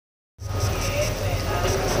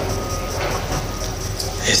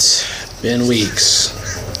Been weeks.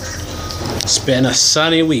 It's been a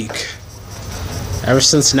sunny week. Ever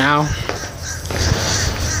since now,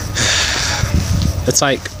 it's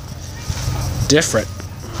like different.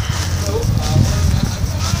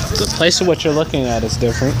 The place of what you're looking at is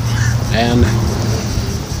different, and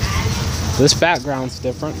this background's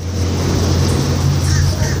different.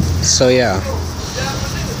 So yeah,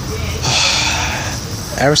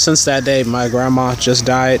 ever since that day my grandma just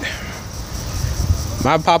died,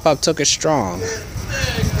 my pop-up took it strong.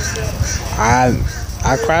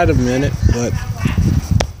 I cried a minute, but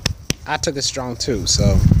I took it strong too.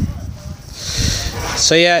 So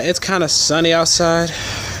yeah, it's kind of sunny outside.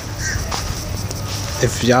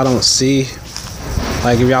 If y'all don't see,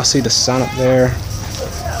 like if y'all see the sun up there,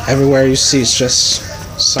 everywhere you see it's just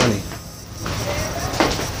sunny.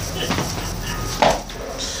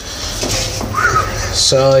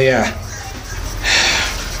 So yeah,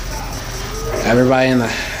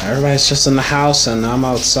 everybody's just in the house, and I'm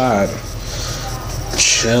outside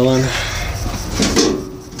chilling.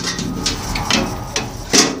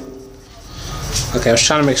 Okay, I was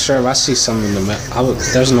trying to make sure if I see something in the middle.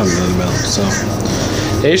 There's nothing in the middle, so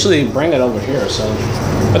they usually bring it over here. So,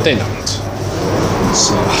 but they don't.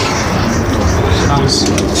 So, house.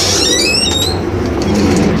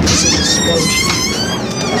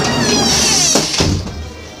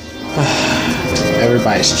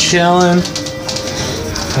 Everybody's chilling.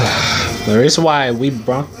 The reason why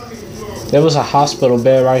there was a hospital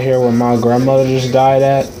bed right here where my grandmother just died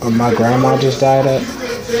at, or my grandma just died at.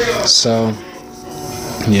 So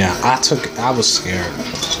yeah, I was scared.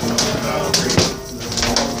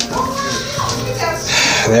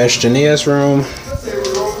 There's Jania's room.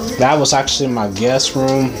 That was actually my guest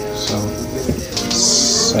room.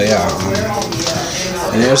 So yeah,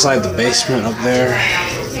 and there's like the basement up there.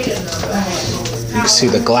 You can see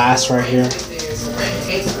the glass right here.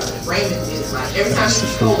 That's the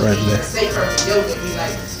fruit right there.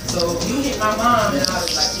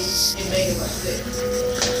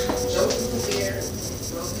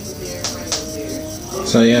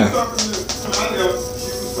 So yeah,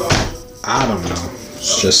 I don't know.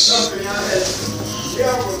 It's just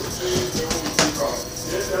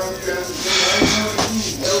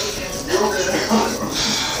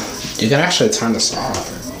you can actually turn this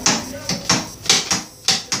off.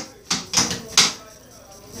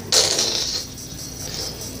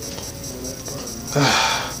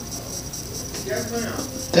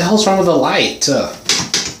 The hell's wrong with the light?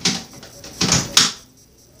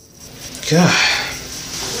 God.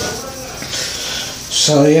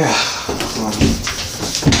 So yeah,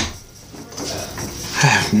 I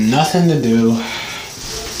have nothing to do.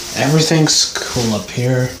 Everything's cool up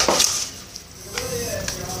here.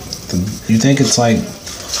 You think it's like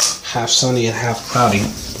half sunny and half cloudy,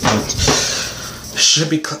 but should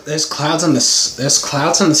be. There's clouds in the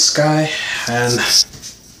sky, and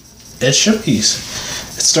it should be.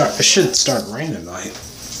 It should start raining like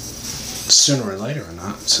sooner or later or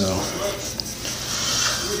not. So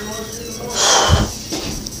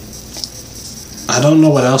I don't know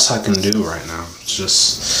what else I can do right now. It's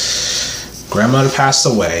just grandmother passed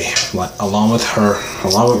away, along with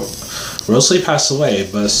Rosalie passed away,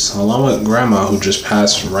 but along with grandma who just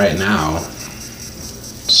passed right now.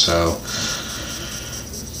 So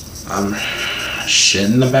I'm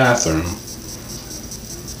shitting in the bathroom.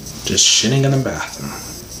 Just shitting in the bathroom.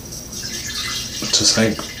 Just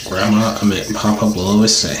like Papa will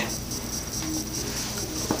always say.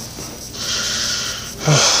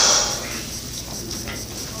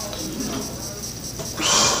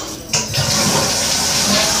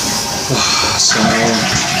 So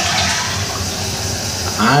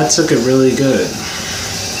I took it really good.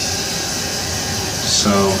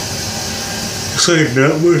 So it's like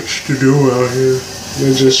not much to do out here.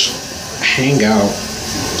 We just hang out.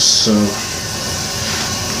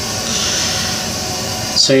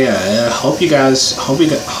 So yeah, I hope you guys.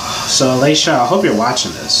 So Alicia, I hope you're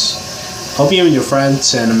watching this. Hope you and your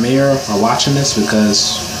friends and Amir are watching this,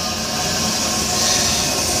 because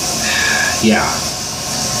yeah,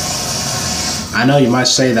 I know you might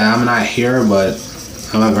say that I'm not here, but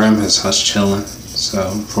I'm at grandma's house chilling.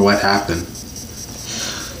 So for what happened.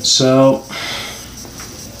 So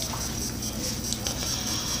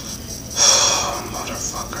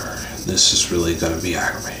motherfucker, this is really gonna be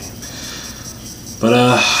aggravating. But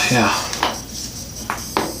yeah.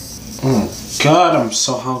 Oh God, I'm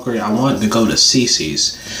so hungry. I want to go to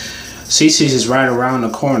Cece's. Cece's is right around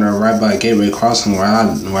the corner, right by Gateway Crossing, where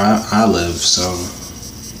I live. So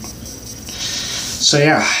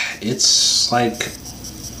yeah, it's like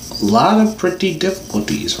a lot of pretty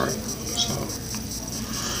difficulties right now.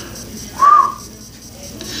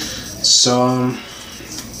 So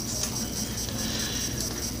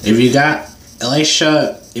if you got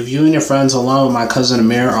Alicia, if you and your friends along with my cousin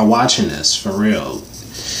Amir are watching this for real,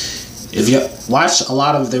 if you watch a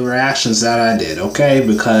lot of the reactions that I did, okay,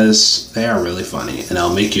 because they are really funny and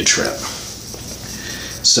they'll make you trip.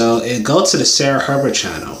 So go to the Sarah Herbert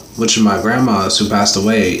channel, which is my grandma's who passed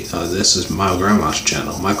away. This is my grandma's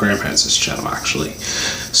channel, my grandparents' channel actually.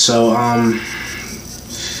 So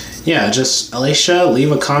yeah, just Alicia,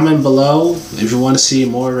 leave a comment below if you want to see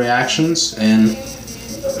more reactions, and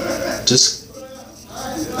just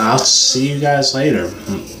I'll see you guys later.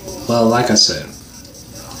 Well, like I said.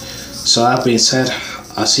 So that being said,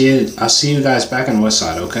 I'll see you guys back in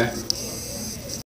Westside, okay?